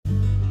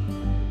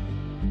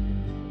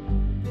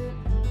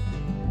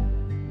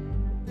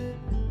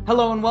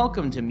Hello and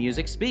welcome to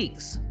Music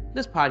Speaks.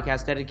 This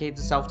podcast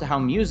dedicates itself to how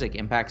music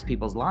impacts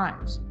people's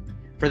lives.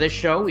 For this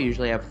show, we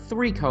usually have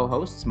three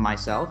co-hosts,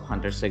 myself,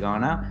 Hunter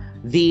Sigona,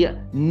 the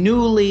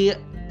newly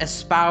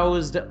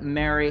espoused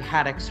Mary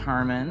Haddix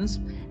Hermans,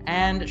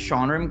 and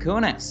Sean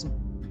Rimkunis.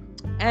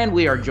 And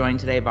we are joined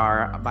today by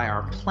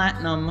our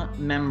Platinum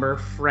member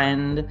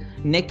friend,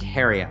 Nick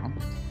Herriot.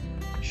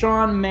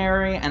 Sean,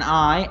 Mary, and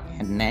I,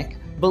 and Nick,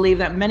 believe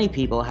that many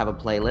people have a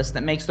playlist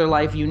that makes their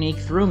life unique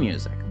through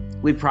music.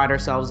 We pride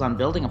ourselves on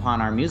building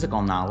upon our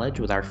musical knowledge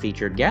with our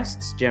featured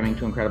guests, jamming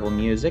to incredible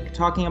music,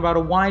 talking about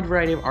a wide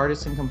variety of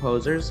artists and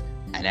composers,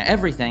 and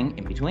everything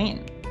in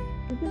between.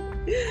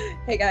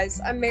 Hey guys,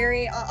 I'm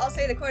Mary. I'll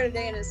say the quote of the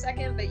day in a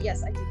second, but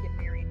yes, I did get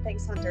married.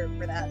 Thanks, Hunter,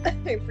 for that.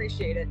 I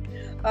appreciate it.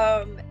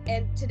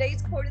 And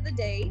today's quote of the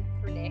day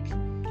for Nick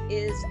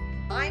is,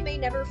 I may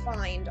never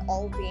find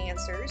all of the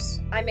answers.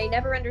 I may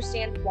never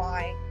understand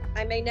why.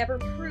 I may never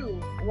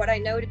prove what I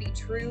know to be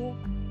true,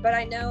 but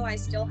I know I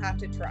still have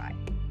to try.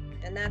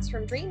 And that's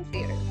from Dream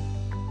Theater.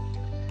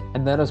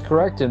 And that is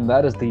correct, and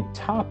that is the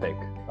topic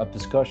of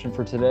discussion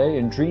for today.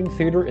 And Dream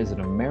Theater is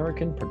an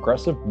American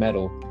progressive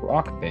metal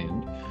rock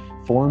band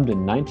formed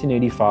in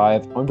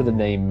 1985 under the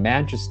name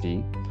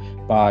Majesty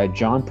by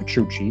John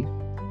Petrucci,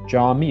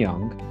 John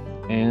Myung,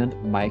 and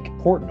Mike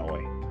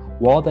Portnoy,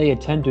 while they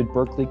attended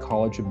Berklee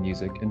College of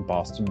Music in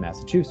Boston,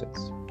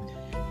 Massachusetts.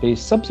 They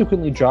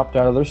subsequently dropped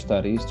out of their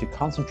studies to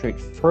concentrate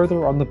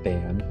further on the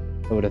band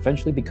that would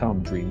eventually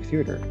become Dream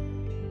Theater.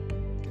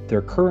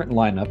 Their current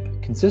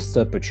lineup consists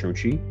of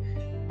Petrucci,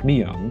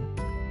 Myung,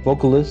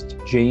 vocalist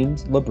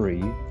James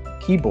Labrie,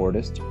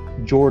 keyboardist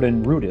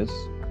Jordan Rudess,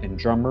 and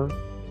drummer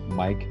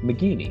Mike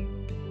McGeaney.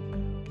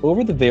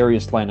 Over the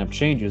various lineup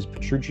changes,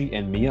 Petrucci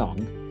and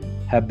Myung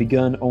have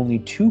begun only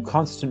two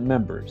constant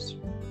members.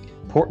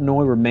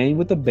 Portnoy remained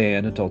with the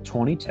band until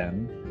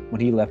 2010, when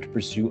he left to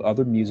pursue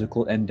other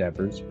musical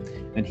endeavors,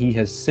 and he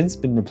has since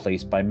been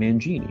replaced by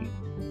Mangini.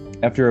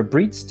 After a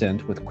brief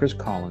stint with Chris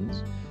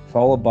Collins,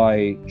 followed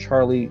by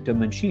Charlie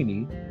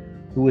DiMancini,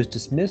 who was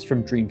dismissed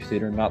from Dream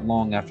Theater not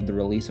long after the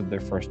release of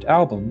their first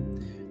album,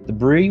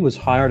 Labrie was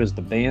hired as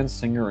the band's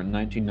singer in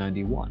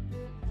 1991.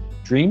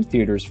 Dream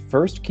Theater's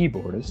first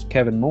keyboardist,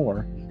 Kevin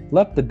Moore,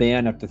 left the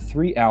band after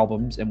 3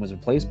 albums and was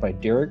replaced by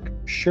Derek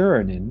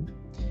Sherinin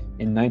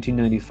in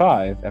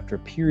 1995 after a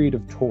period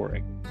of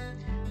touring.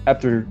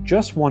 After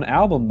just 1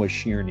 album with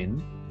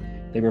Sherinin,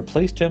 they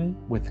replaced him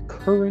with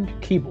current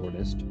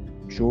keyboardist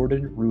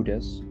Jordan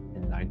Rudess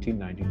in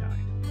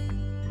 1999.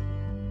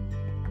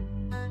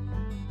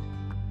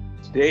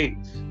 To date,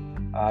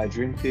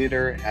 Dream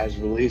Theater has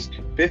released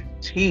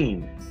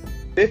 15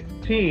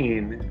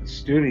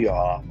 studio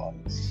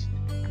albums.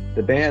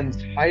 The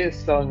band's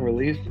highest selling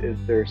release is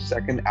their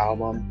second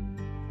album,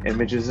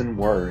 Images and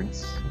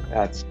Words.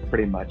 That's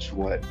pretty much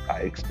what I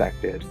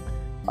expected,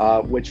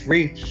 which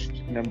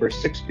reached number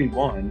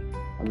 61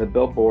 on the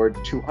Billboard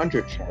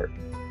 200 chart.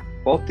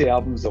 Both the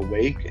albums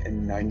Awake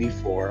in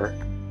 94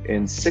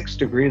 and 6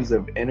 Degrees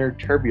of Inner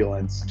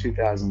Turbulence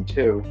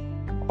 2002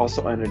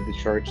 also entered the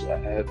charts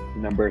at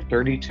number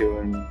 32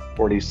 and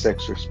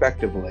 46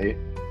 respectively,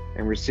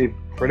 and received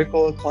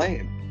critical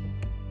acclaim.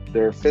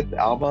 Their 5th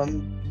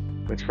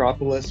album,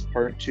 Metropolis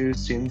Part 2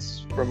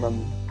 Scenes from a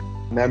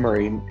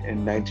Memory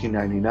in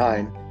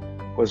 1999,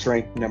 was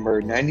ranked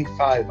number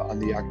 95 on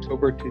the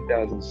October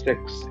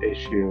 2006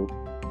 issue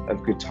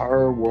of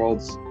Guitar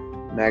World's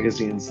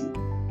magazine's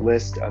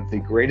list of the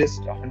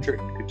greatest 100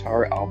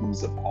 guitar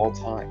albums of all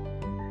time.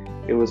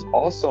 It was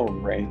also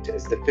ranked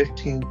as the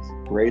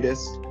 15th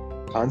greatest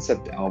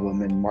concept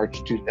album in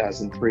March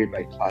 2003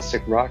 by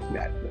Classic Rock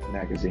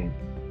magazine.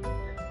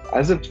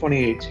 As of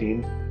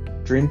 2018,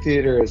 Dream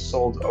Theater has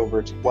sold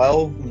over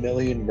 12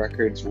 million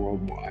records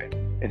worldwide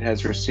and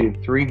has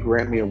received 3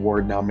 Grammy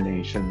Award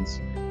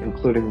nominations,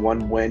 including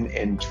 1 win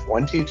in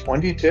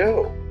 2022.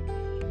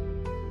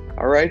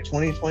 All right,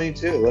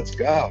 2022, let's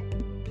go.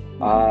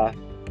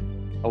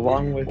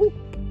 Along with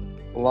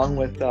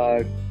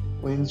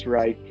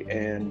Queensryche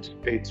and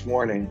Fates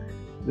Warning,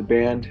 the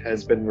band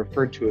has been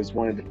referred to as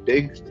one of the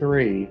big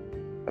 3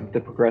 of the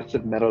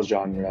progressive metal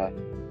genre,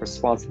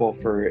 responsible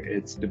for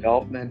its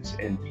development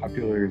and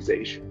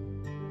popularization.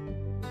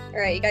 All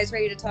right, you guys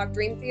ready to talk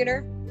Dream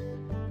Theater?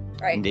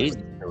 All right.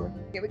 Indeed.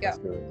 Here we go.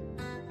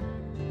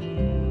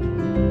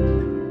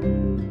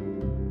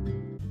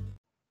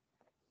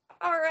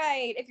 All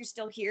right, if you're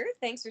still here,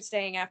 thanks for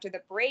staying after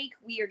the break.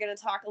 We are going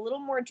to talk a little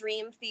more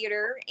Dream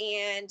Theater,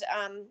 and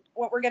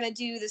what we're going to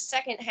do the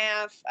second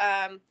half,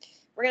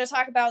 we're going to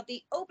talk about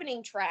the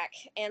opening track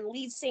and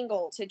lead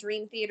single to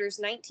Dream Theater's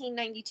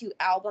 1992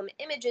 album,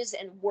 Images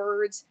and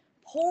Words.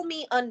 Pull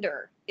Me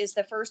Under is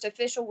the first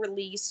official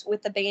release,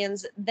 with the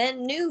band's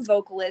then new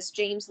vocalist,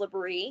 James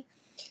Labrie,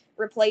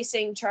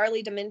 replacing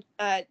Charlie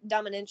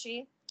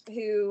DiMancini,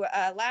 who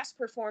last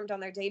performed on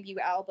their debut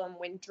album,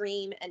 When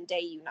Dream and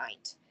Day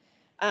Unite.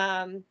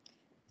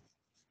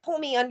 Pull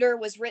Me Under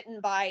was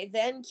written by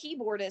then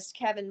keyboardist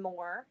Kevin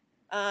Moore,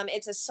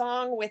 It's a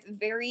song with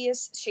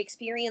various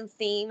Shakespearean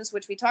themes,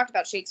 which we talked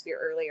about Shakespeare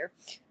earlier,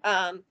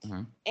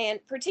 and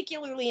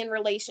particularly in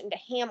relation to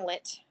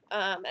Hamlet,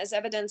 as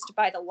evidenced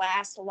by the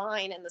last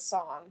line in the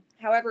song.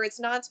 However, it's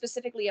not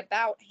specifically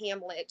about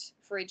Hamlet,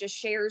 for it just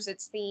shares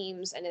its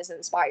themes and is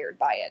inspired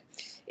by it.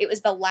 It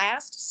was the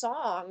last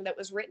song that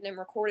was written and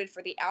recorded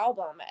for the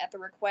album at the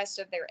request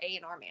of their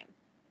A&R man,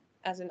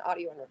 as an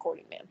audio and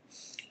recording man.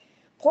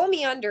 Pull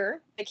Me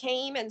Under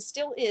became and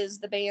still is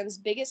the band's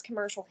biggest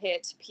commercial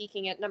hit,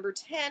 peaking at number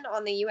 10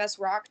 on the US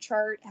rock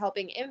chart,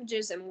 helping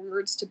Images and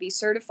Words to be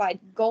certified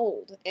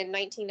gold in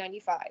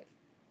 1995.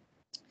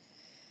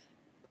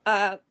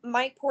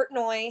 Mike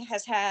Portnoy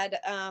has had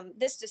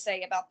this to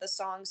say about the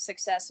song's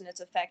success and its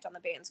effect on the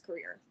band's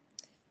career.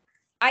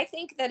 I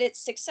think that its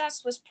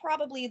success was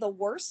probably the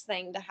worst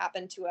thing to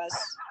happen to us,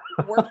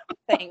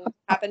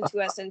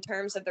 in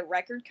terms of the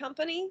record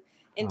company.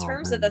 In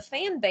terms of the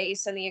fan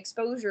base and the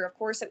exposure, of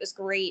course, it was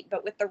great.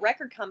 But with the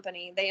record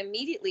company, they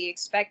immediately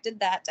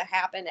expected that to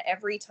happen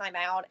every time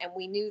out. And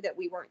we knew that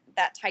we weren't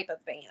that type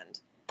of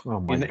band. Oh,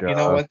 my God. You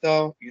know what,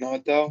 though? You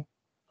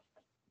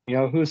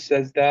know who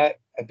says that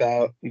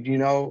about,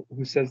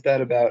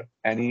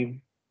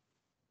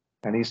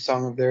 any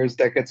song of theirs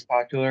that gets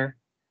popular?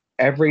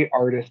 Every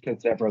artist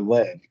that's ever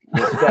lived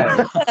will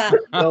say,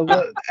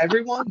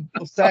 everyone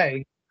will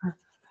say,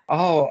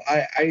 oh,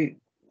 I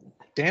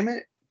damn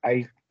it,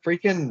 I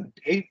freaking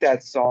hate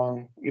that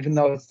song, even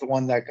though it's the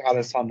one that got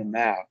us on the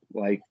map.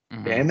 Like,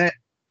 damn it,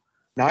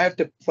 now I have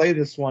to play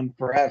this one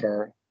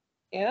forever.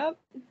 Yep.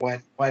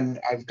 When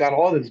I've got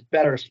all this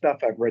better stuff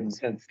I've written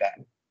since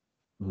then.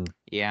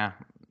 Yeah,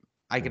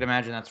 I could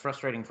imagine that's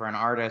frustrating for an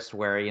artist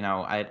where,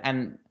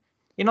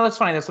 that's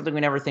funny. That's something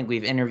we never think.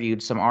 We've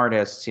interviewed some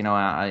artists,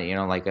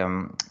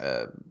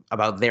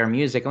 about their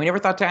music, and we never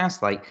thought to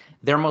ask, like,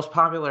 their most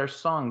popular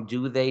song,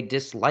 do they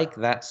dislike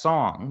that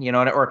song?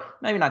 Or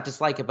maybe not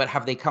dislike it, but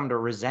have they come to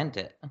resent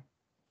it?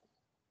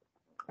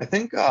 I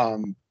think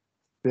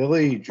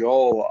Billy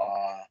Joel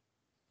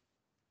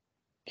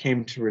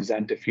came to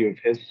resent a few of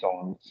his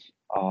songs.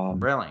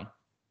 Really?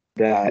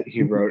 That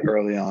he wrote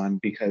early on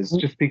because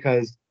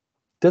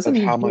doesn't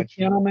he how hate much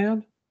Piano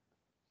Man?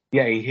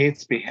 Yeah, he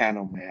hates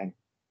Piano Man.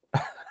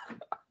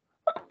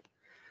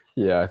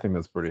 Yeah, I think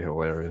that's pretty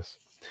hilarious.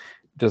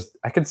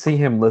 I could see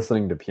him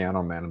listening to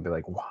Piano Man and be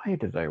like, why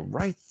did I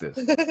write this?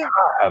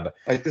 God.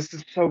 Like, this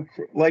is so,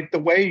 like, the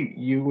way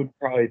you would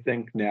probably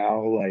think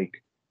now,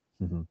 like,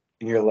 in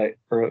your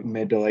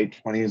mid to late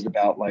 20s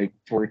about, like,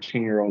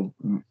 14-year-old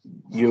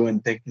you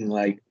and thinking,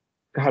 like,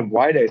 God,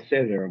 why did I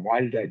say that? Or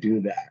why did I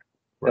do that?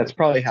 Right. That's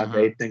probably how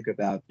they think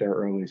about their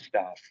early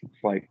stuff.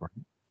 It's like,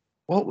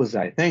 what was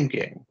I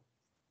thinking?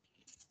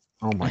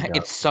 Oh, my God.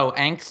 It's so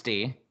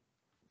angsty.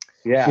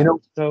 Yeah.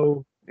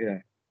 Yeah.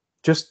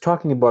 Just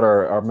talking about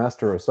our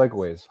master of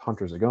segues,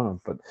 Hunter Zagona,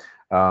 but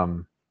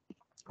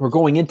we're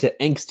going into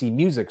angsty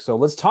music. So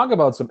let's talk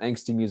about some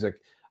angsty music.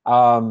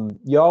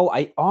 Y'all,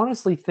 I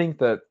honestly think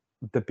that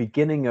the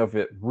beginning of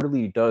it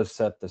really does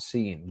set the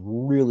scene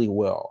really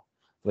well.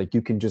 Like,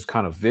 you can just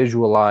kind of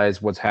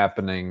visualize what's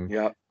happening.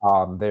 Yeah.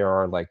 There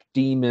are like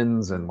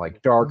demons and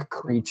like dark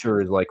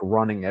creatures like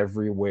running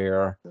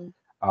everywhere,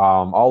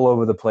 all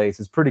over the place.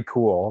 It's pretty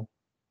cool.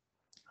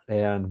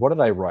 And what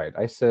did I write?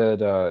 I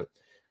said,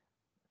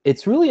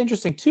 it's really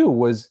interesting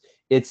too,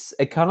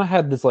 it kind of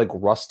had this like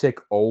rustic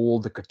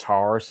old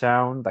guitar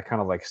sound that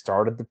kind of like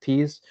started the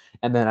piece.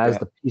 And then as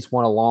the piece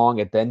went along,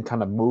 it then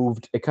kind of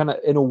moved. It kind of,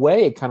 in a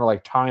way, it kind of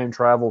like time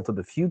traveled to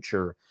the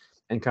future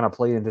and kind of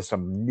played into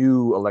some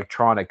new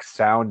electronic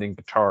sounding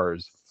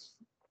guitars.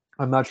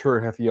 I'm not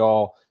sure if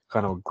y'all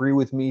kind of agree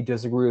with me,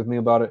 disagree with me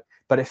about it,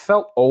 but it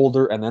felt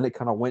older and then it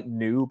kind of went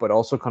new, but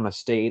also kind of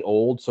stayed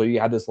old. So you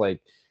had this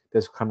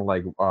kind of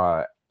like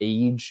not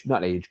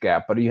age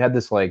gap, but you had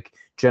this like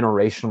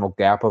generational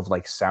gap of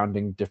like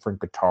sounding different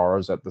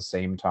guitars at the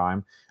same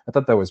time. I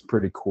thought that was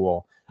pretty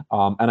cool.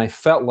 And I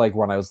felt like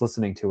when I was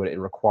listening to it, it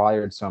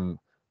required some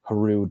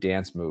Haru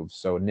dance moves.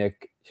 So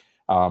Nick,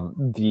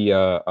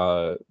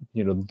 the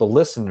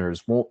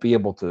listeners won't be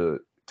able to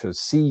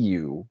see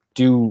you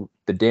do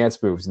the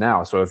dance moves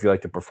now. So if you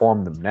like to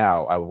perform them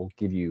now, I will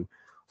give you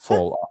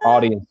full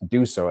audience to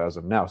do so as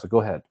of now. So go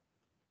ahead.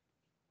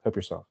 Help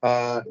yourself.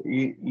 I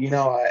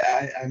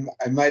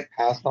might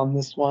pass on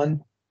this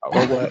one.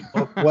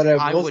 What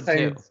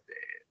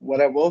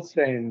I will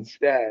say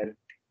instead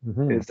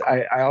is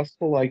I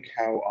also like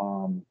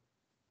how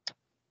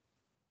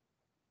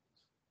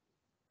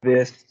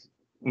this,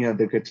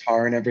 the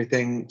guitar and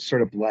everything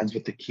sort of blends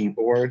with the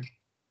keyboard.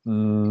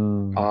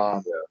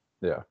 Yeah.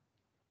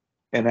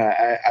 And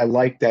I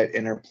like that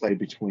interplay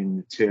between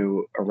the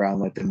two around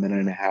like the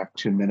 1.5,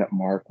 2 minute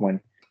mark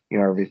when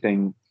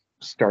everything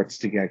starts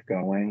to get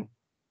going.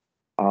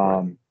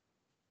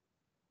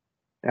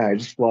 I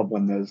just love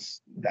when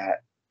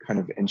that kind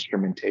of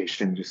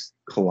instrumentation just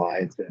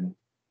collides. And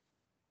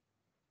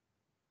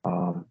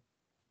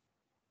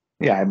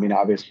I mean,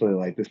 obviously,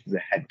 like, this is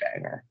a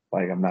headbanger.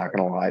 Like, I'm not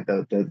gonna lie,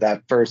 after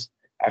that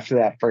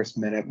first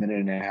minute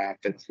and a half,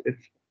 it's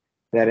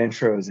that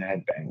intro is a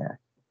headbanger.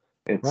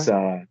 It's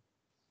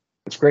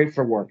It's great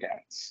for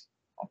workouts.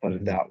 I'll put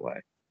it that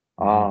way.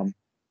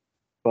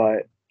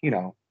 But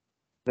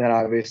then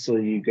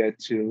obviously you get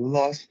to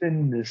Lost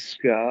in the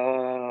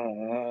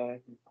Sky.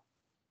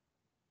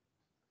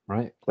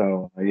 Right.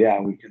 So yeah,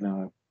 we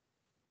can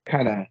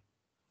kind of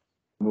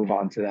move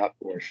on to that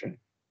portion.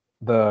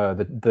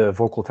 The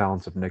vocal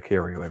talents of Nick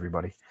Cario,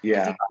 everybody.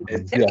 Yeah, There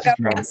it's you go.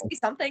 no. Must be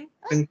something.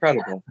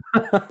 incredible.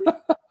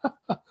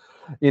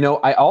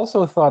 I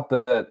also thought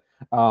that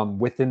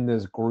within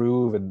this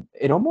groove, and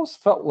it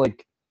almost felt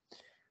like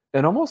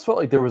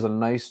there was a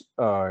nice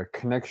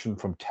connection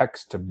from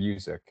text to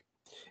music,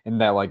 in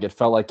that like it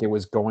felt like it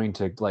was going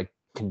to like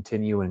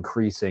continue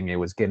increasing. It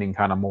was getting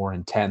kind of more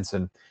intense,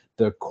 and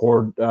the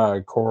chord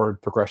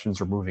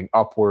progressions were moving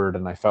upward,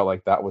 and I felt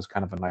like that was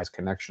kind of a nice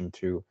connection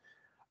to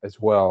as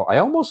well. I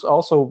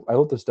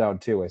wrote this down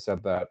too. I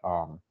said that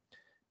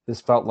this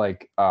felt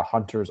like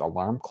Hunter's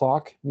alarm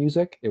clock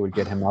music. It would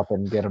get him up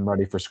and get him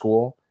ready for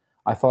school,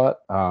 I thought.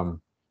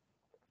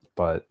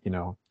 But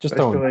just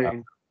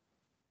Especially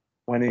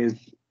when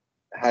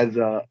has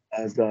a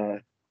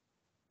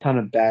ton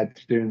of bad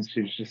students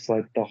who's just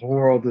like, the whole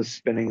world is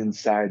spinning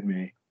inside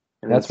me,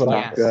 and That's it's what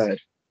not good.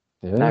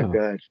 yeah. Not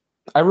good.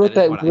 I wrote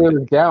That is that what I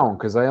lyric down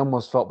because I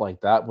almost felt like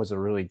that was a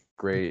really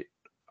great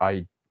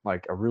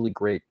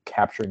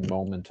capturing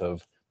moment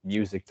of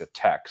music to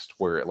text,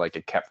 where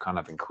it kept kind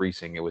of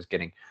increasing. It was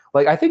getting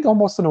I think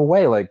almost in a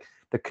way like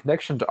the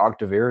connection to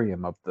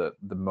Octavarium of the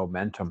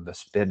momentum, the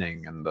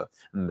spinning, and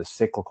the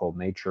cyclical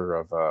nature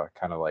of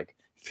kind of like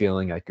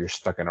feeling like you're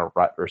stuck in a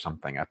rut or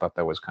something. I thought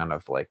that was kind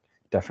of like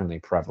definitely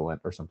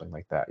prevalent or something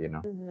like that,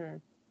 Mm-hmm.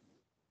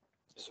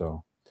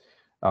 So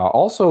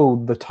also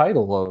the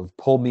title of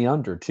Pull Me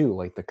Under too,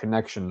 like the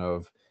connection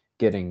of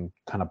getting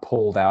kind of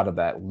pulled out of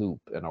that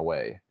loop in a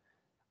way.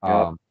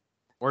 Yep.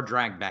 Or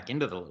dragged back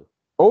into the loop.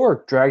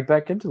 Or dragged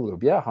back into the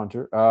loop. Yeah,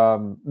 Hunter.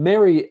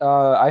 Mary,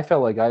 I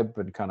felt like I've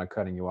been kind of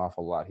cutting you off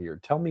a lot here.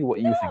 Tell me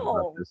what you think about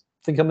No. this.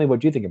 Tell me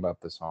what you think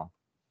about this song.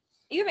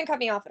 You haven't cut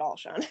me off at all,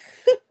 Sean.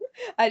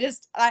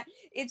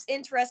 It's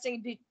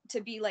interesting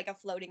to be like a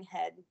floating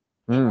head.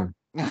 Mm.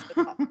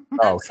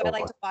 So sure. I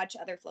like to watch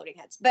other floating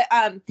heads. But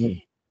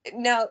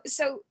no,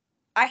 so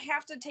I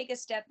have to take a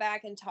step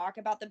back and talk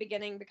about the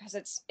beginning because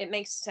it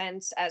makes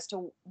sense as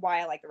to why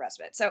I like the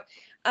rest of it. So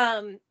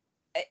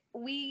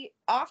we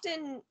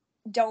often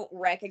don't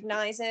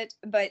recognize it,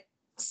 but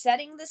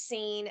setting the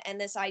scene and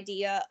this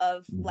idea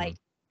of like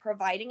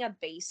providing a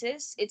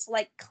basis, it's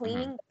like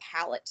cleaning the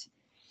palette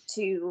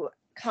to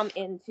come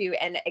into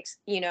and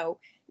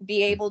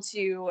be able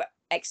to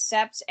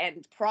accept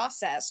and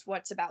process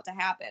what's about to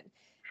happen.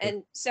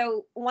 And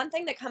so one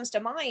thing that comes to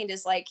mind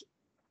is like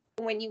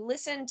when you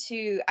listen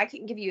to, I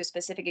couldn't give you a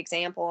specific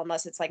example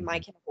unless it's like My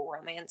Chemical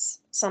Romance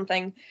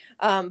something,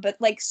 but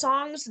like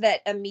songs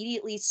that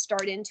immediately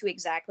start into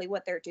exactly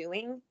what they're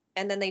doing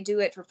and then they do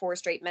it for 4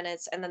 straight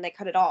minutes and then they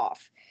cut it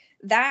off.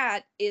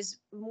 That is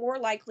more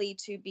likely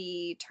to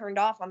be turned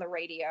off on the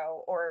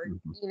radio or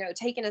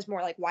taken as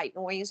more like white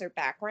noise or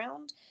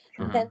background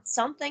than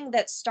something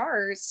that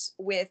starts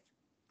with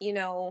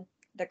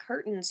the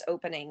curtains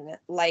opening,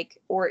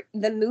 or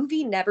the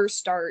movie never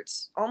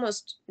starts,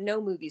 almost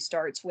no movie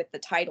starts with the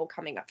title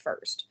coming up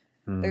first.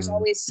 There's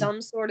always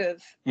some sort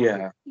of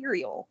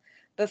material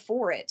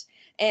before it.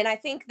 And I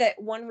think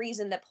that one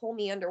reason that Pull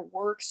Me Under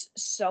works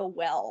so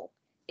well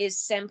is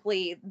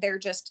simply they're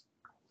just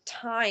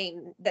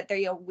time that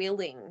they are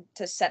willing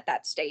to set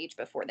that stage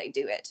before they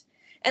do it.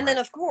 And then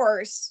of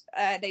course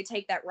they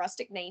take that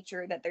rustic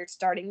nature that they're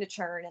starting to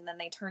churn and then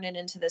they turn it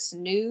into this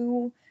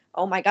new,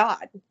 oh my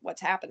god,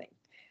 what's happening.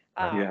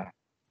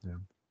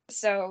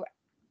 So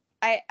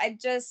I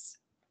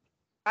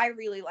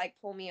really like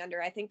Pull Me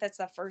Under. I think that's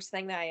the first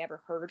thing that I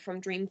ever heard from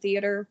Dream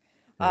Theater.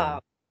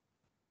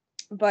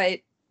 But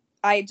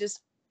I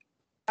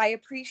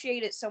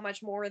appreciate it so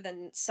much more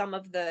than some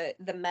of the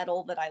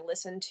metal that I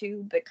listen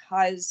to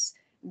because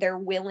they're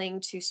willing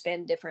to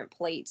spin different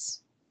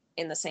plates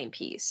in the same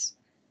piece.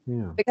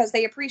 Because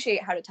they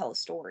appreciate how to tell a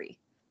story.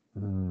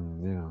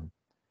 And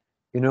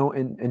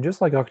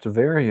just like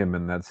Octavarium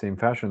in that same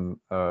fashion,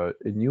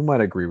 and you might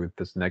agree with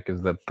this, Nick,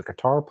 is that the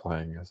guitar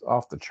playing is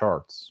off the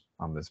charts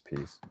on this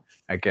piece.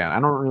 Again, I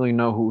don't really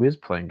know who is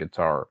playing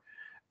guitar,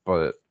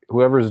 but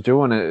whoever's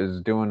doing it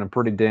is doing a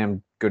pretty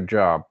damn good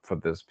job for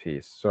this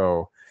piece.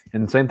 So,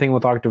 and same thing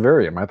with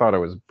Octavarium. I thought it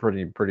was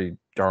pretty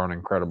darn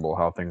incredible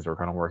how things are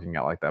kind of working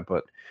out like that.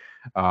 But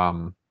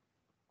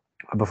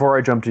before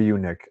I jump to you,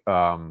 Nick,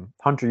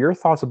 Hunter, your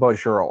thoughts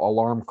about your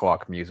alarm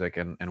clock music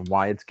and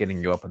why it's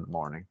getting you up in the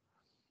morning?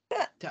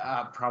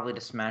 Probably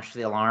to smash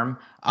the alarm.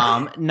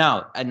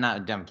 No,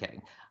 I'm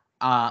kidding.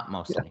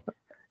 Mostly.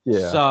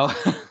 Yeah. So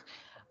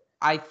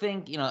I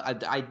think,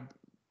 I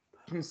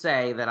can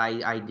say that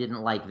I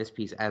didn't like this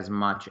piece as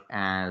much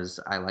as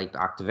I liked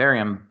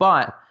Octavarium,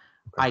 but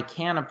I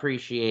can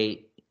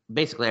appreciate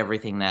basically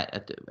everything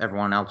that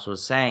everyone else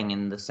was saying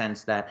in the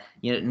sense that,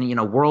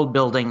 world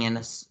building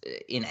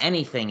in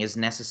anything is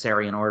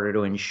necessary in order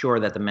to ensure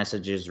that the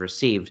message is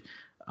received.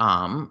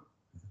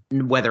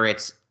 Whether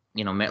it's,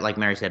 like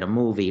Mary said, a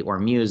movie or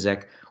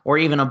music or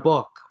even a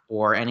book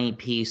or any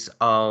piece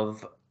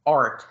of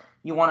art,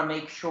 you want to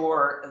make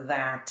sure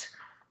that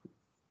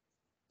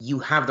you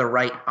have the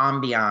right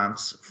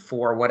ambiance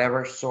for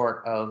whatever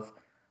sort of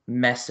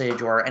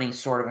message or any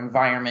sort of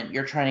environment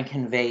you're trying to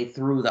convey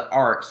through the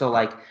art. So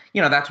like,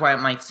 that's why it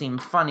might seem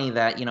funny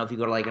that, if you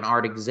go to like an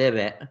art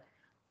exhibit,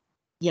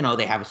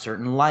 they have a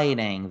certain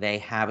lighting, they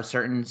have a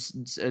certain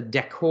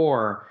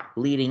decor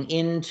leading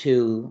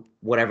into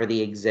whatever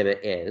the exhibit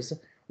is.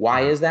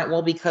 Why is that?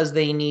 Well, because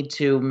they need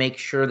to make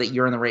sure that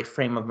you're in the right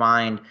frame of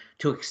mind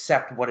to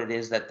accept what it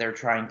is that they're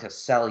trying to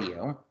sell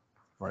you.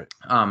 Right.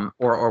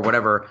 Or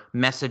whatever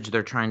message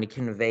they're trying to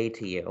convey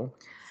to you.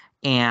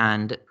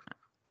 And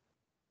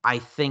I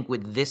think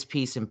with this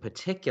piece in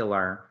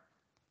particular,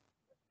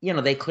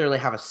 they clearly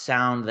have a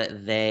sound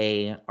that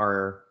they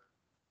are,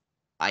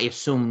 I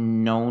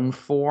assume, known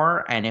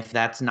for. And if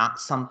that's not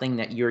something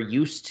that you're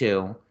used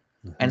to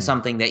and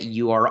something that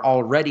you are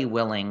already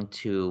willing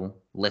to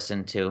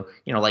listen to,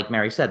 like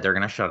Mary said, they're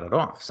going to shut it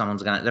off.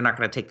 They're not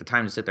going to take the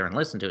time to sit there and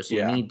listen to it. So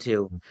you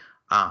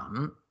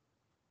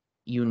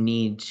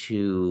need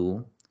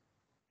to,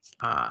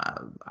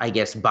 I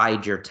guess,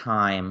 bide your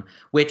time,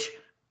 which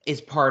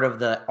is part of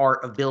the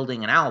art of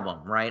building an album,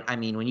 right? I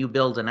mean, when you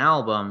build an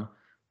album,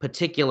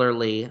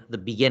 particularly the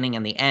beginning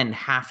and the end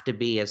have to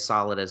be as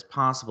solid as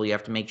possible. You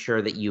have to make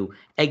sure that you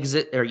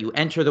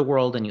enter the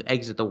world and you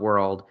exit the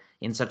world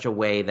in such a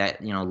way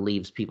that,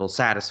 leaves people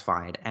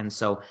satisfied. And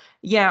so,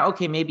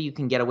 okay, maybe you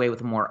can get away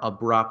with a more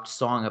abrupt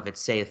song if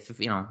it's, say,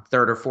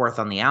 third or fourth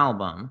on the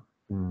album,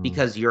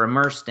 because you're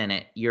immersed in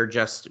it.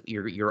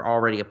 You're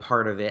already a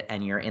part of it,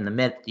 and you're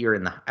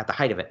at the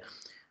height of it.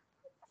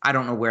 I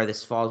don't know where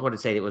this falls. What did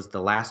it say? It was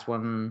the last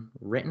one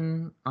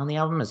written on the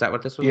album. Is that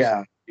what this was?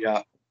 Yeah.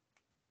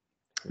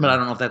 But I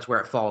don't know if that's where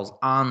it falls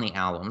on the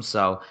album.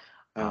 So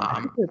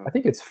I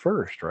think it's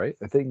first, right?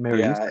 I think Mary.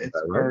 Yeah, it's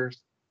that, right?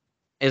 first.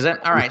 Is it?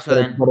 All right. So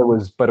then, but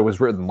it was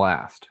written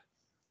last.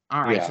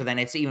 All right, so then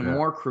it's even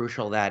more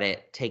crucial that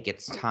it take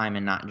its time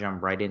and not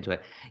jump right into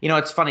it.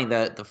 It's funny,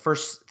 the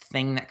first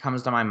thing that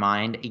comes to my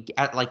mind,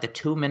 at like the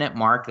 2-minute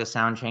mark, the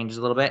sound changes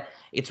a little bit.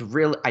 It's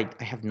really, I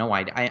have no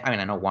idea. I mean,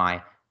 I know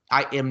why.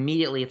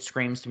 It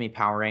screams to me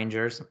Power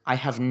Rangers. I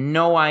have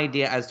no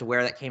idea as to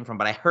where that came from,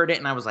 but I heard it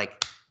and I was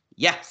like,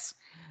 yes,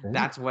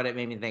 that's what it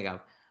made me think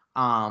of.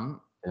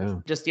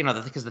 Just,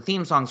 because the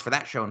theme songs for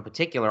that show in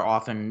particular,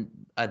 often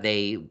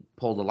they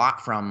pulled a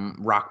lot from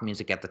rock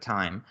music at the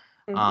time.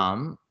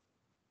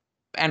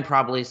 And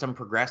probably some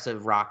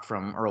progressive rock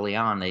from early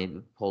on they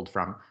pulled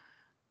from.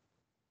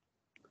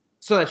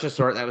 So that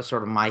was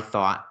sort of my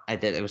thought.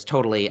 It was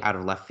totally out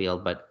of left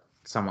field, but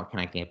somewhat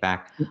connecting it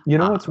back. You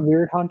know what's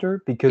weird,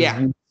 Hunter? Because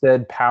you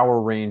said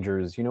Power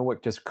Rangers. You know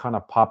what just kind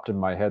of popped in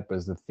my head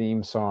was the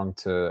theme song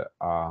to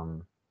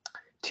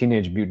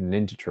Teenage Mutant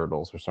Ninja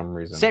Turtles for some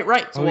reason. Same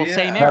era.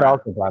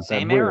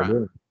 Same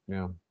era.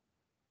 Yeah.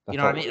 You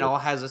know what I mean? It all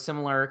has a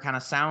similar kind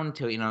of sound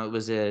to it. It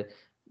was a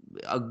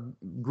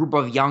group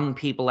of young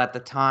people at the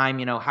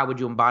time. How would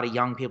you embody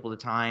young people at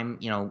the time?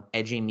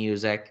 Edgy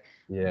music.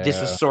 Yeah.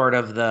 This was sort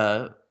of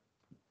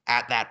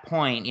at that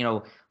point,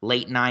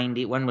 late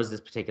 90s. When was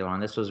this particular one?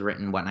 This was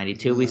written,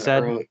 92, we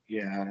said?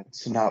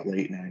 It's not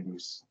late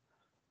 90s.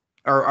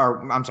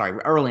 Or I'm sorry,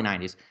 early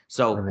 90s.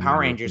 So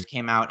Power Rangers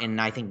came out in,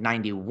 I think,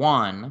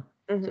 91.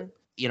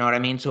 You know what I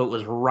mean? So it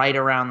was right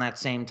around that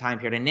same time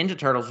period. And Ninja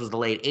Turtles was the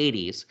late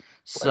 80s.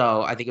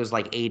 So I think it was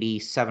like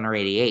 87 or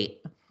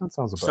 88. That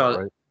sounds about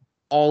right.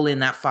 All in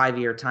that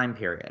 5-year time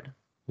period.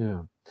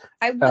 Yeah.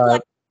 I would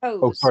like to pose.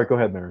 Oh, sorry. Go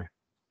ahead, Mary.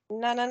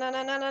 Batman.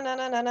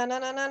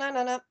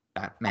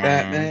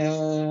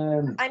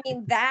 I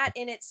mean, that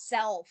in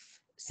itself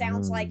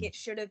sounds like it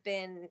should have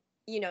been,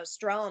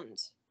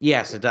 strummed.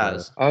 Yes, it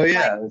does. Oh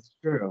yeah, that's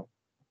true.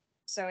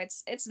 So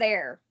it's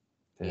there.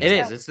 It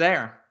is. It's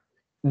there.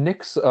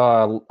 Nick's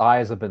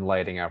eyes have been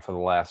lighting out for the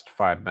last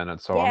 5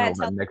 minutes, so I'm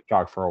gonna let Nick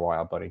talk for a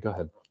while, buddy. Go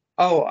ahead.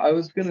 Oh, I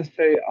was gonna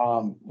say,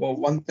 well,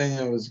 one thing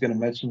I was gonna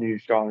mention to you,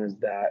 Sean, is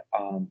that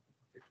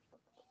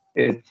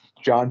it's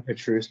John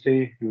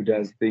Petrucci who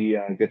does the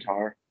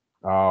guitar.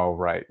 Oh,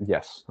 right.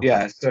 Yes. Okay.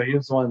 Yeah, so he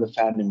was one of the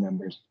founding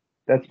members.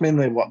 That's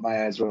mainly what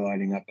my eyes were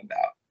lighting up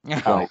about.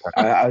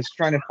 I was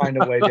trying to find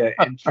a way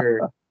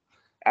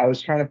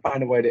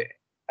to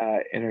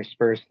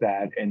intersperse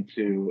that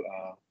into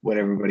what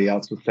everybody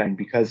else was saying,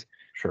 because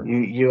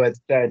you had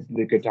said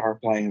the guitar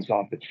playing is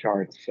off the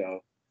charts,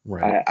 so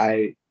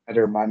I had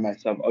to remind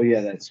myself, oh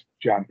yeah, that's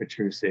John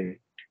Petrucci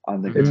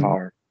on the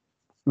guitar.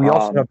 We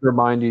also have to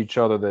remind each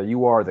other that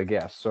you are the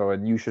guest,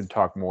 and you should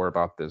talk more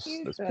about this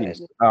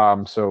piece.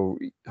 So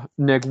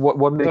Nick,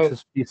 what makes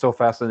this piece so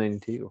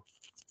fascinating to you?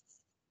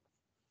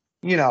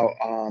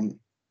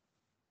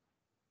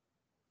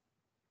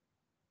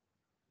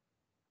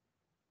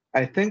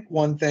 I think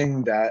one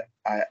thing that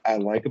I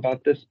like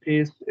about this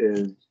piece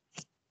is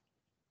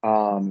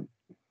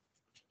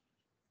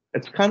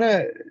it's kind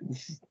of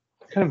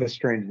a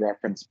strange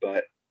reference,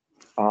 but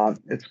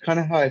it's kind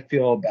of how I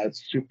feel about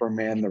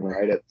Superman the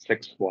Ride at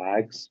Six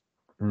Flags,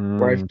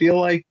 where I feel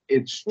like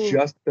it's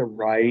just the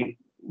right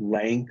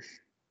length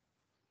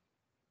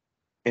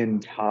in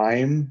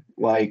time,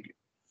 like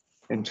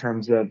in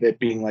terms of it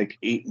being like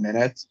 8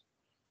 minutes,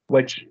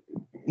 which,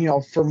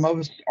 for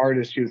most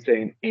artists, you would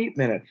say an 8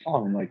 minute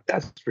song, like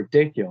that's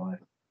ridiculous.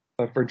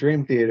 But for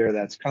Dream Theater,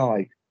 that's kind of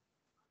like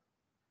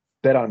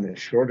a bit on the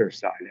shorter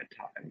side at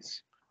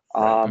times.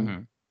 Right.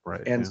 Mhm.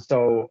 Right. And yeah.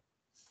 so,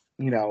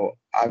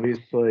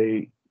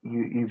 obviously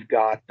you've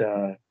got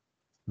the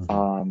Mhm.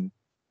 um,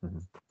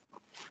 Mhm.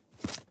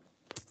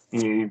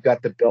 you've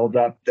got the build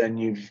up, then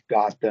you've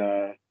got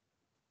the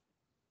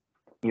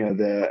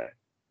the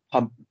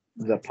pump,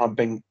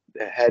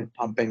 the head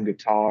pumping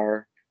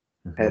guitar,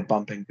 Mhm. head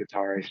bumping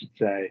guitar, I should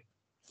say.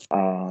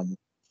 And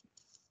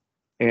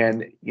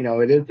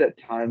it is at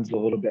times a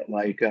little bit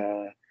like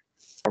a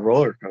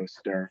roller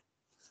coaster.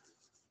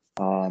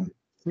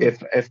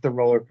 If the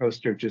roller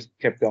coaster just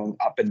kept going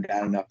up and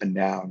down and up and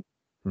down,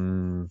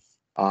 Mm.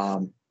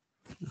 um,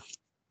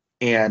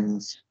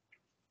 and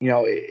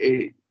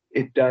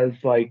it does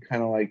like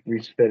kind of like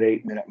reach that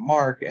 8 minute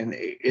mark, and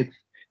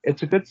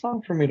it's a good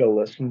song for me to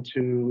listen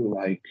to,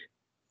 like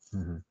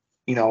Mhm.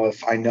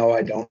 if I know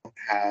I don't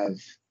have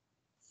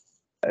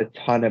a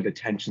ton of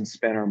attention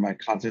span or my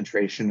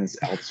concentration is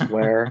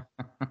elsewhere.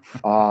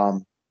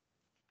 um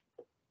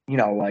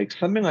like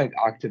something like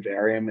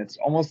Octavarium, it's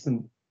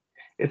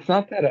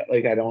not that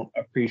like I don't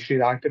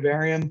appreciate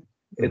Octavarium,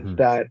 it's Mhm.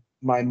 that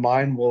my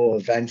mind will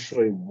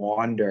eventually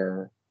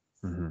wander,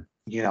 Mhm.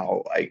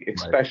 like Right.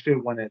 especially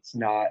when it's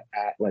not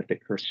at like the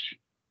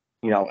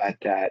at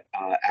that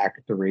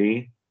act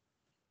 3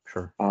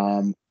 Sure.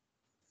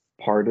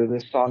 part of the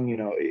song.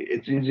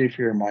 It's easy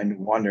for your mind to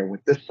wander.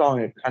 With this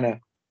song, it kind of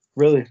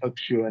really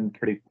hooks you in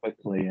pretty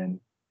quickly, and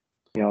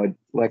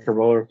like a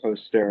roller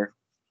coaster,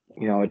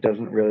 it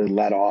doesn't really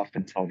let off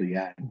until the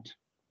end.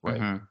 Right.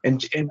 Mhm.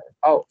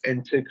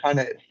 And to kind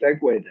of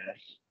segue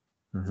this,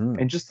 Mhm.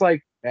 and just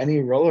like many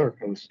roller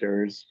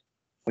coasters,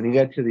 when you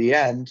get to the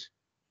end,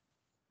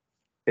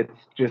 it's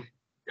just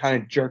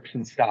kind of jerks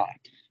and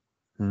stops.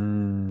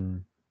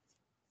 Mm.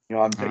 I'm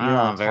Ah,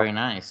 talking very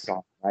nice.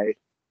 about, right?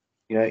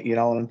 You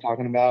know what I'm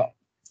talking about.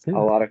 A Yeah.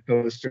 lot of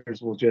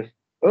coasters will just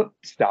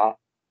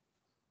stop,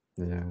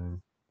 Yeah.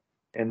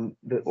 and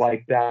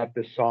like that,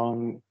 the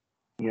song,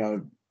 you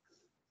know,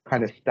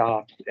 kind of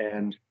stops.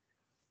 And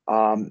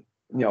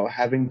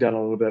having done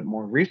a little bit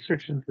more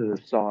research into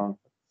the song,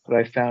 what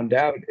I found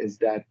out is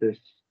that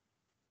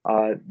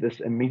this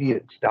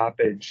immediate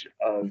stoppage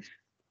of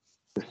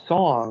the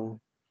song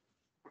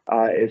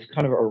is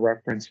kind of a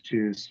reference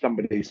to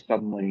somebody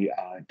suddenly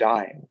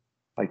dying,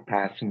 like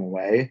passing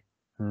away.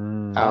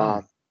 Mm.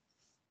 Oh.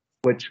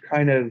 Which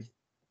kind of,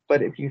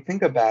 but if you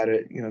think about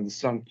it, the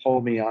song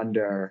Pull Me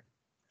Under,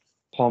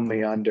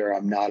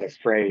 I'm Not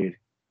Afraid,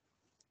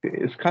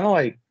 is kind of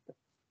like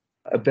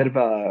a bit of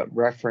a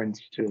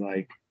reference to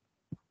like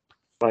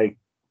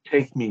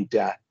take me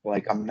death.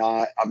 Like I'm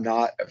not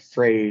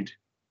afraid,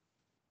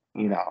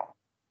 you know,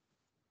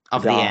 to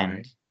Of the die,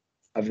 end.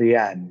 of the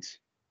end.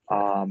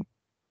 Um,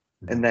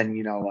 Mhm. and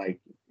then, like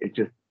it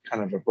just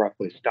kind of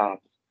abruptly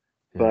stops.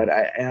 Yeah. But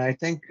I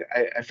think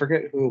I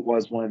forget who it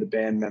was, one of the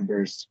band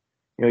members,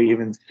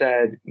 even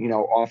said,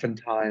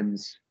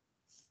 oftentimes,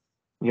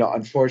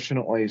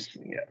 unfortunately,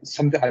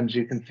 sometimes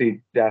you can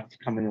see death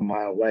coming a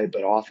mile away,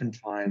 but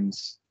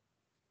oftentimes,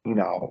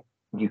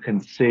 you can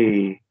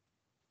see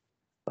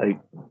like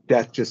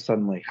death just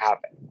suddenly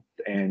happens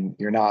and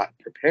you're not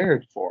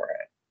prepared for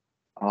it.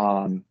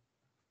 And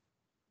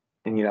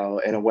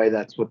in a way,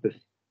 that's what the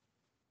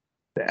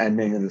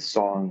ending of the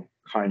song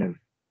kind of,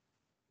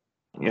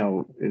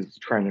 is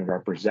trying to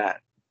represent.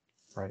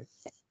 Right.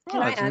 Can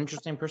Oh, I that's an add?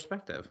 interesting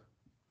perspective.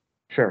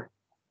 Sure.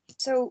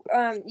 So,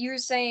 you're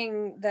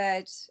saying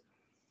that,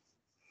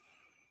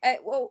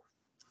 well,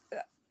 uh,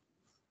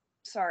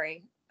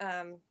 sorry,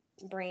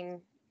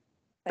 brain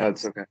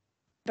That's things, okay.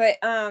 but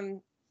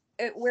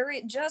where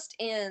it just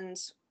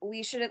ends,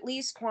 we should at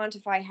least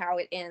quantify how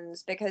it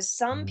ends, because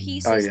some Mm. Oh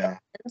pieces that yeah.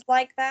 end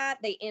like that,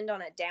 they end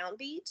on a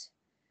downbeat.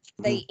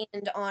 Mhm. They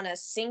end on a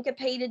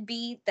syncopated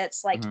beat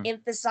that's like Mhm.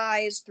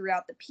 emphasized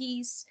throughout the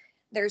piece.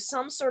 There's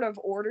some sort of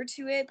order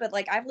to it, but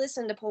like I've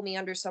listened to Pull Me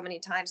Under so many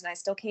times and I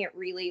still can't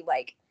really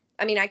like,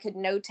 I mean, I could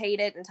notate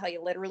it and tell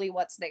you literally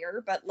what's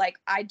there, but like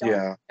I don't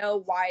Yeah. know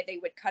why they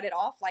would cut it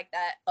off like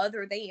that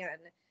other than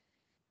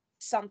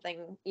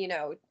something,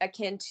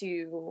 akin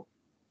to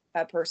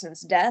a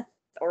person's death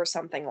or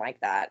something like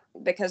that,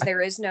 because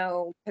there is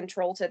no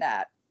control to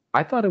that.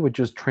 I thought it would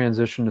just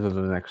transition to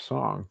the next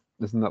song.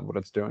 Isn't that what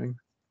it's doing? On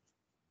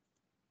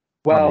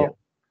the Well,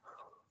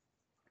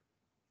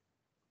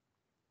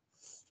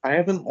 I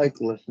haven't like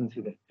listened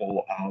to the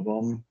full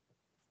album,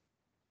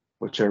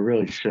 which I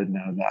really should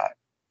know that.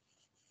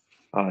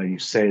 You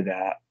say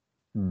that,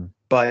 Hmm.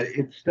 but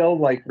it's still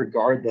like,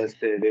 regardless,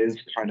 it is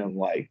kind of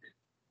like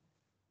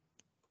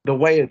the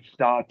way it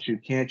stops. You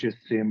can't just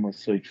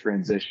seamlessly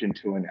transition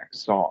to a next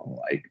song.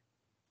 Like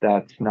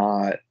that's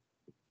not,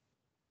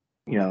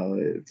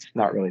 it's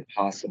not really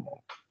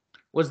possible.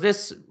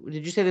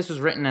 Did you say this was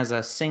written as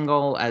a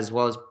single as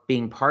well as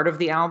being part of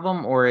the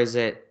album, or is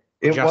it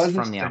It just was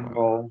a from the album?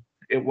 single.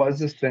 It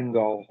was a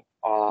single.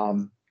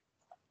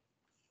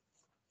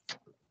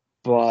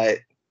 but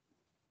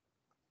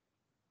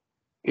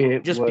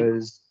it Just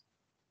was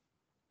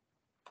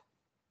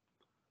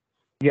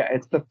yeah,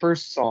 it's the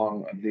first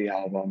song of the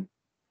album,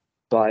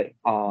 but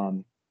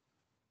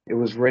it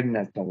was written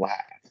as the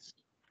last.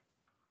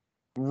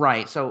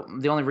 Right. So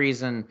the only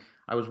reason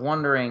I was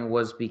wondering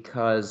was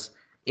because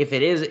if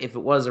it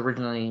was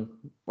originally,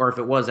 or if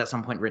it was at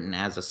some point written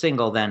as a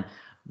single, then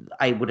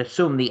I would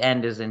assume the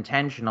end is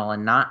intentional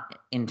and not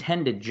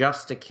intended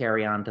just to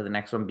carry on to the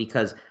next one,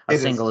 because a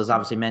It single is is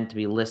obviously meant to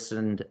be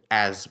listened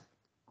as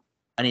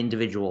an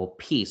individual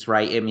piece,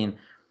 right? I mean,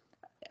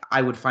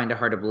 I would find it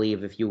hard to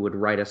believe if you would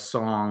write a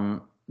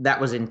song that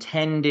was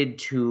intended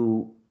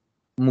to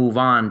move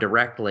on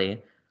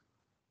directly,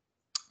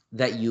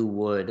 that you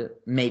would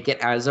make it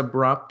as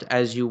abrupt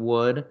as you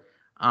would.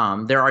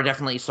 There are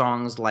definitely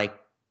songs like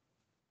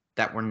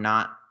that were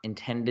not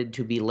intended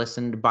to be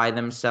listened by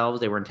themselves.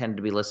 They were intended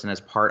to be listened as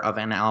part of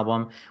an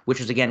album,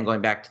 which is again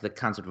going back to the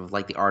concept of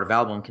like the art of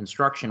album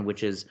construction,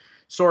 which is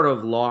sort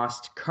of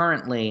lost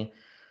currently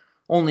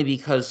only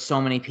because so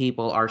many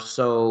people are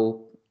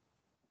so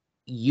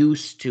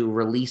used to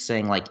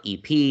releasing like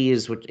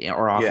EPs, which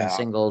are often yeah,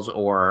 singles,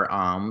 or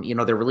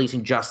they're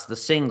releasing just the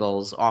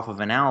singles off of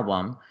an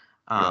album.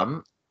 yep.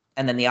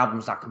 And then the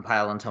album's not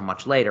compiled until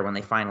much later when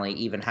they finally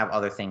even have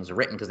other things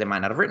written, because they might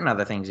not have written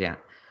other things yet.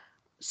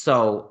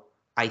 So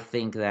I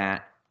think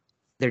that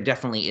there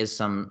definitely is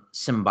some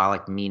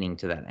symbolic meaning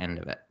to that end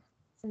of it.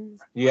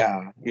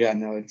 Yeah, yeah,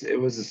 no, it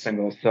was a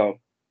single, so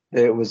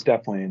it was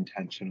definitely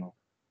intentional.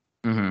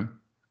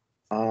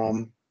 Mm-hmm.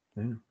 Um,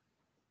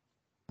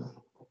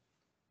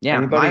 Yeah,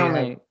 anybody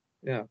have,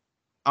 yeah,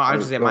 I was oh,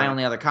 just saying, go my ahead.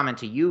 only other comment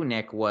to you,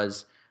 Nick,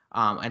 was,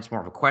 and it's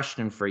more of a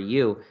question for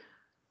you.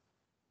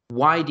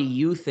 Why do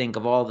you think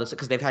of all this?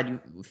 Because they've had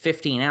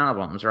 15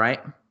 albums,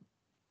 right?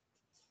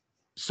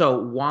 So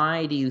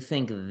why do you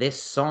think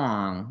this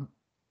song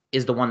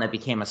is the one that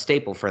became a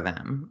staple for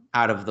them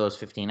out of those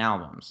 15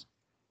 albums?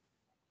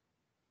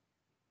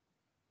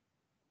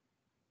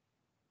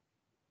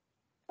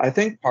 I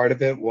think part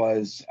of it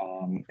was,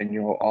 and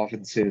you'll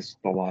often see this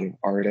with a lot of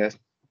artists,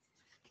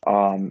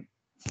 um,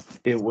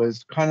 it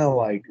was kind of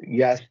like,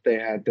 yes, they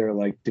had their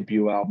like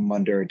debut album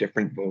under a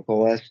different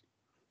vocalist,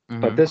 but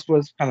Mm-hmm. this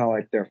was kind of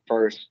like their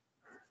first,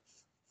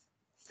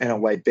 in a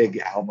way, big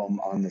album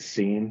on the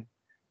scene.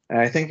 And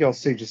I think you'll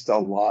see just a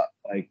lot,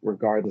 like,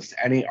 regardless,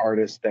 any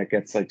artist that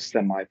gets like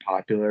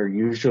semi-popular,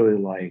 usually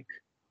like,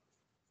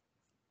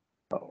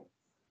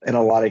 in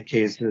a lot of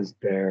cases,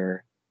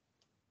 their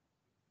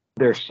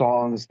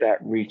songs that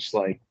reach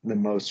like the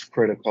most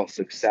critical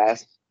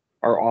success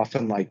are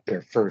often like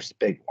their first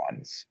big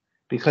ones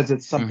because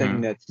it's something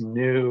Mm-hmm. that's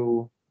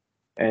new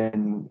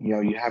and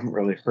you haven't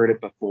really heard it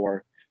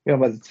before.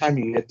 By the time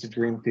you get to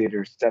Dream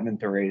Theater's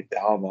seventh or eighth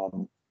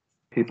album,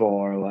 people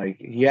are like,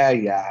 yeah,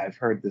 I've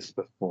heard this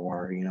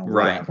before,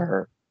 Right.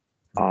 whatever.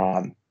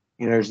 Um,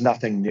 there's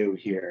nothing new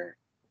here.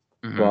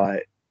 Mm-hmm.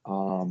 But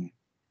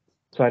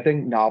so I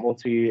think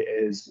novelty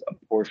is a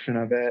portion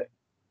of it.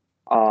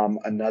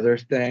 Another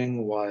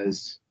thing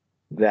was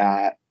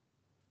that,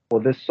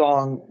 well, this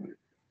song,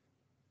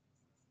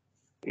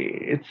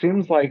 it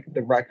seems like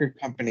the record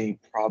company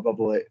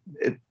probably,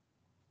 it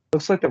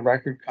looks like the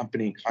record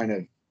company kind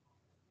of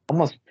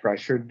almost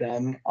pressured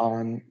them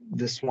on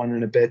this one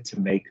in a bit to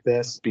make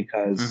this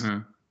because Mm-hmm.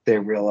 they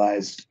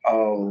realized,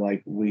 oh,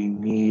 like we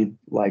need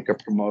like a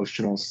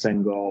promotional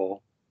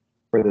single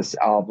for this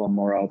album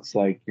or else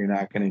like you're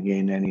not going to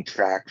gain any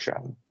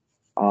traction.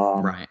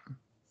 Um, Right.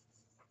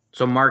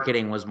 So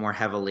marketing was more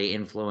heavily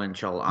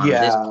influential on this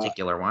yeah,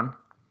 particular one.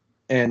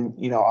 and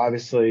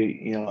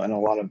obviously, in a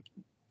lot of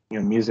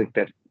music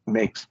that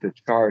makes the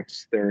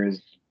charts, there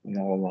is a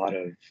lot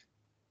of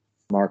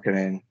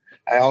marketing.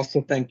 I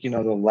also think the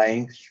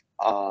length,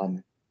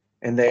 and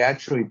they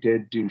actually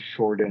did do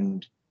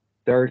shortened.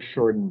 There are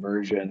shortened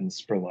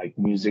versions for like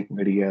music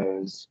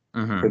videos for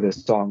Mm-hmm.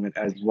 this song,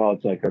 as well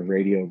as like a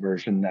radio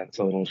version that's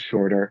a little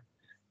shorter.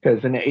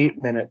 Because an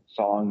 8-minute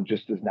song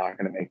just is not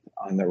going to make it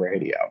on the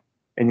radio.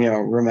 And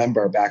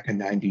remember back in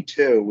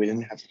 '92, we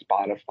didn't have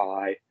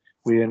Spotify,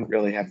 we didn't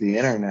really have the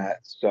internet,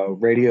 so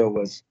radio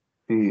was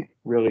the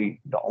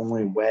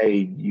only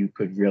way you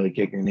could really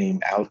get your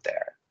name out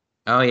there.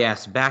 Oh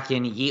yes, back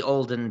in ye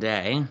olden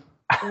day.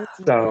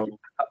 So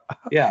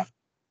yeah,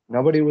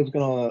 nobody was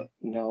gonna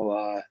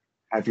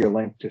have your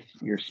link to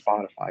your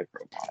Spotify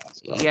profile.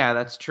 So Yeah,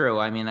 that's true.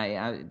 I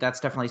mean, that's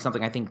definitely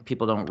something I think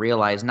people don't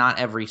realize. Not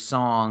every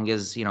song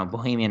is,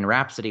 Bohemian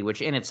Rhapsody,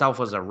 which in itself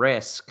was a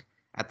risk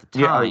at the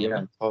yeah, oh yeah,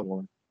 time.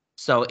 totally.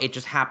 So it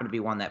just happened to be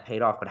one that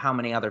paid off. But how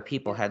many other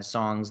people Yeah. had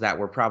songs that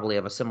were probably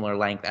of a similar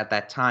length at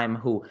that time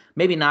who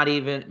maybe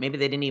they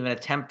didn't even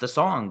attempt the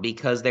song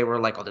because they were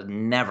like, oh, they're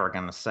never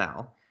going to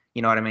sell.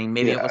 You know what I mean?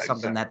 Maybe it Yeah, was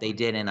something that they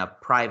exactly. did in a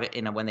private,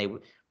 when they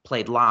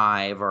played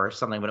live or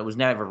something, but it was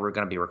never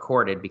going to be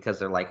recorded because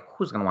they're like,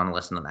 who's going to want to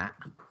listen to that?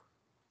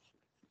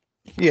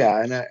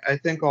 Yeah, and I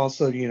think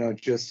also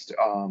just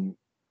the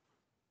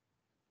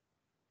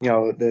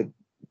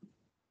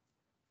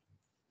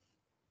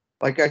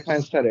like I kind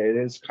of said, it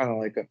is kind of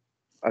like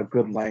a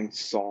good length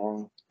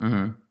song.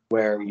 Mm-hmm.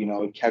 where,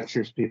 it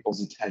captures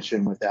people's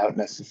attention without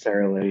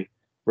necessarily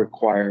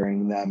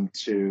requiring them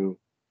to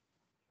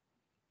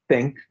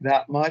think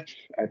that much.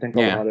 I think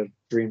a Yeah. lot of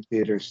Dream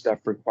Theater stuff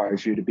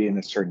requires you to be in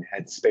a certain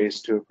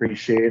headspace to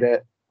appreciate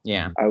it.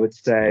 Yeah. I would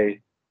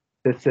say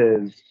this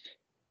is,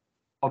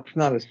 it's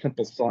not a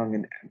simple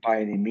song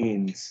by any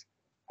means.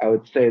 I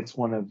would say it's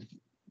one of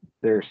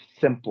their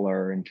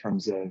simpler in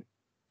terms of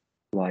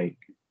like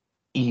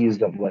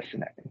ease of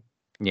listening.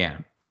 Yeah.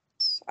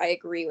 I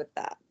agree with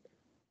that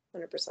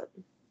 100%.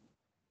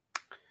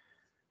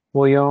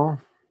 Well, y'all,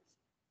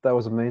 that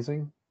was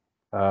amazing.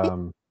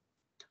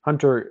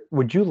 Hunter,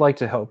 would you like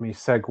to help me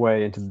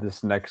segue into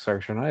this next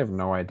section? I have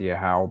no idea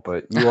how,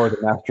 but you are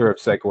the master of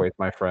segues,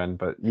 my friend,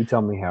 but you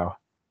tell me how.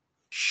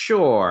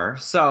 Sure.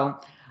 So,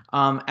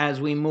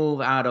 as we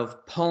move out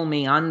of Pull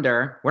Me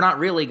Under, we're not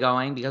really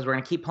going because we're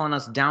going to keep pulling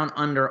us down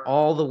under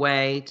all the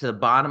way to the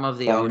bottom of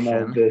the Bottom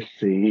ocean. of the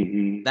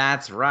sea.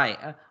 That's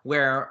right.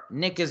 Where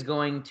Nick is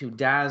going to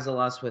dazzle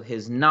us with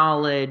his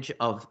knowledge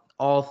of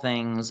all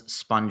things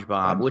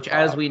SpongeBob, which,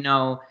 as we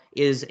know,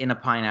 is in a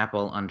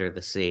pineapple under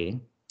the sea.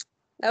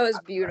 That was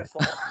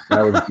beautiful.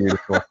 That was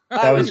beautiful.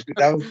 That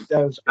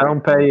was. I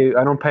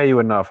don't pay you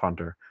enough,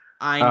 Hunter.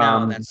 I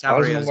know that I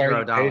salary wasn't is aware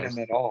you paid $0. him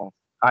at all.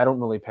 I don't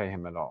really pay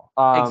him at all.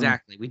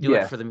 Exactly. We do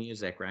yeah. it for the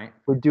music, right?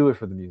 We do it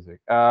for the music.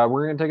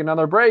 We're going to take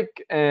another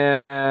break,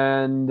 and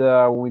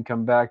when we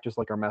come back, just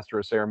like our master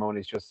of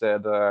ceremonies just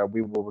said,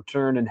 we will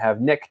return and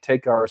have Nick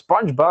take our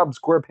SpongeBob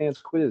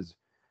SquarePants quiz.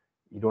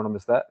 You don't want to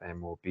miss that, and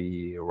we'll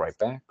be right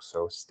back,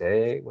 so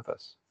stay with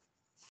us.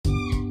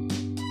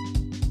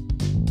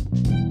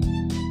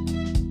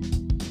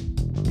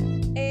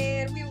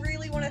 And we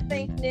really want to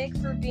thank Nick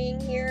for being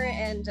here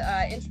and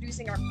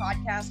introducing our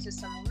podcast to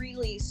some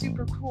really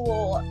super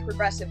cool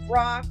progressive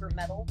rock or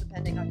metal,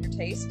 depending on your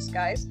tastes,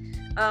 guys.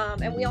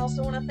 And we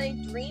also want to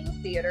thank Dream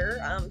Theater.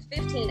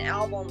 15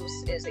 albums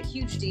is a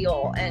huge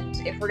deal, and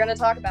if we're going to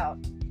talk about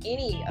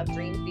any of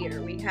Dream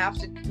Theater, we had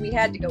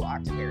to go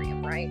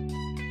Octavarium, right?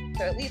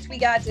 So at least we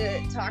got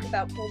to talk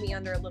about Pull Me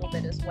Under a little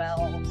bit as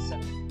well. So,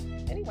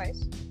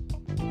 anyways.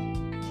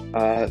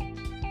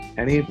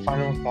 Any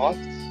final thoughts?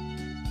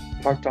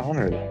 Talk to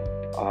Hunter then.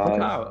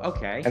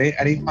 Okay.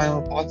 Any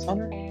final thoughts,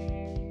 Hunter?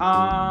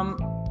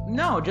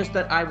 No, just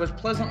that I was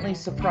pleasantly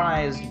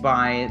surprised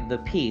by the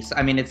piece.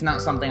 I mean, it's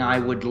not something I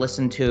would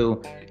listen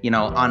to,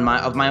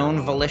 of my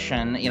own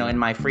volition, in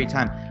my free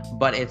time,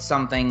 but it's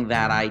something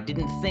that I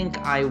didn't think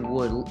I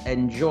would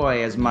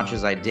enjoy as much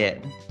as I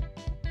did.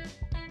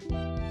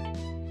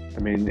 I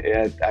mean,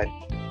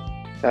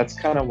 that's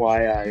kind of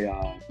why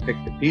I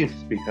picked the piece,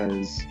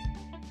 because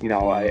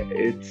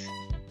it's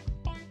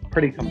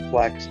pretty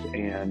complex,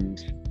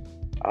 and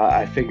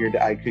I figured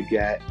I could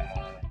get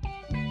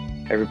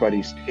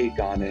everybody's take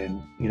on it,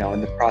 and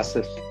in the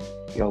process,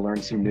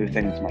 learn some new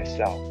things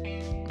myself.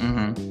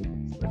 Mm-hmm.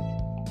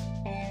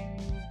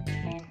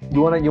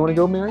 You wanna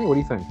go, Mary? What do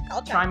you think?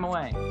 I'll Chime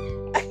away.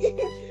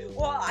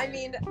 Well, I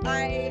mean,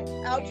 I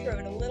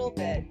outroed a little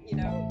bit.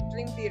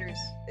 Dream Theater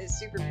is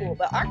super cool,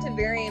 but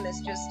Octavarium is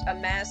just a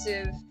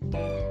massive,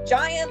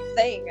 giant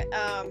thing,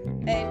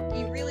 and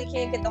you really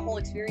can't get the whole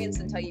experience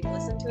until you've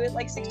listened to it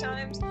like 6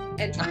 times.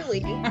 And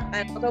truly,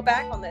 and I'll go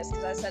back on this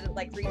because I said it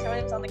like 3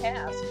 times on the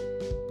cast,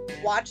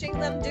 watching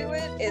them do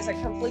it is a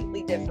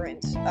completely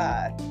different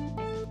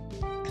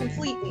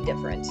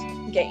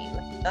game.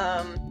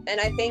 And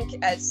I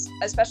think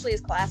especially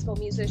as classical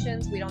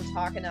musicians, we don't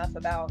talk enough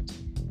about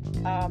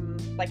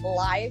like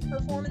live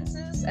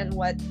performances and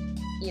what,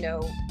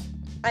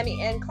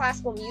 and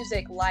classical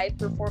music live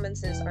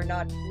performances are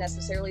not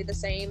necessarily the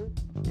same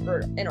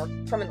from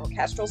an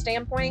orchestral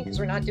standpoint, because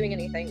we're not doing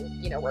anything,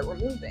 where we're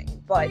moving.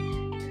 But,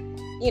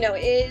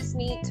 it is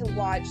neat to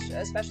watch,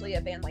 especially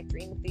a band like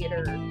Dream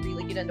Theater,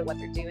 really get into what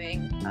they're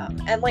doing.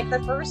 And like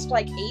the first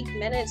 8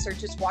 minutes are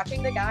just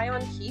watching the guy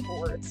on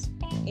keyboards.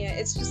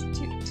 It's just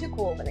too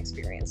cool of an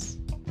experience.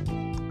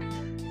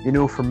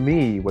 For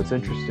me, what's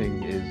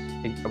interesting is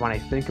when I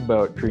think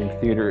about Dream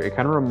Theater, it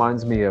kind of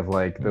reminds me of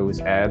like those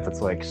ads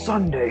that's like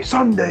Sunday,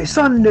 Sunday,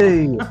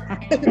 Sunday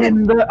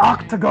in the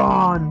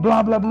Octagon,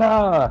 blah blah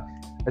blah.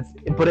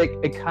 But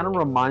it kind of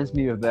reminds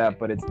me of that,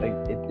 but it's like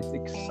it's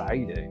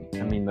exciting.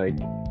 I mean, like,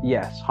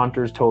 yes,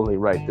 Hunter's totally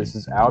right. This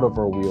is out of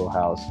our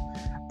wheelhouse,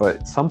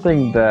 but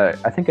something that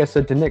I think I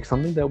said to Nick,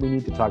 something that we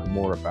need to talk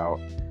more about.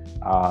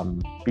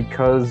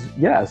 Because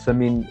yes, I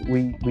mean,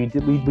 we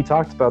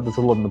talked about this a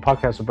little in the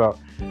podcast about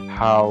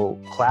how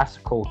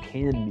classical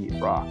can meet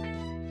rock,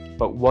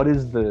 but what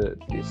is the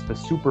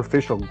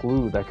superficial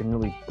glue that can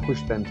really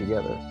push them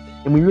together?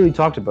 And we really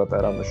talked about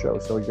that on the show,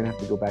 so you're gonna have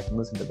to go back and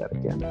listen to that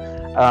again.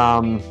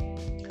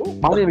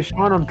 My name is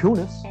Sean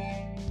Ancunis.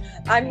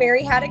 I'm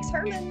Mary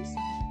Haddix-Hermans.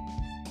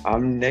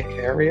 I'm Nick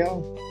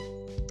Ariel.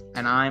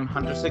 And I'm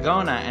Hunter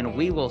Sagona, and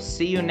we will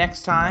see you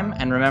next time.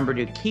 And remember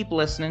to keep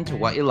listening to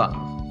what you love.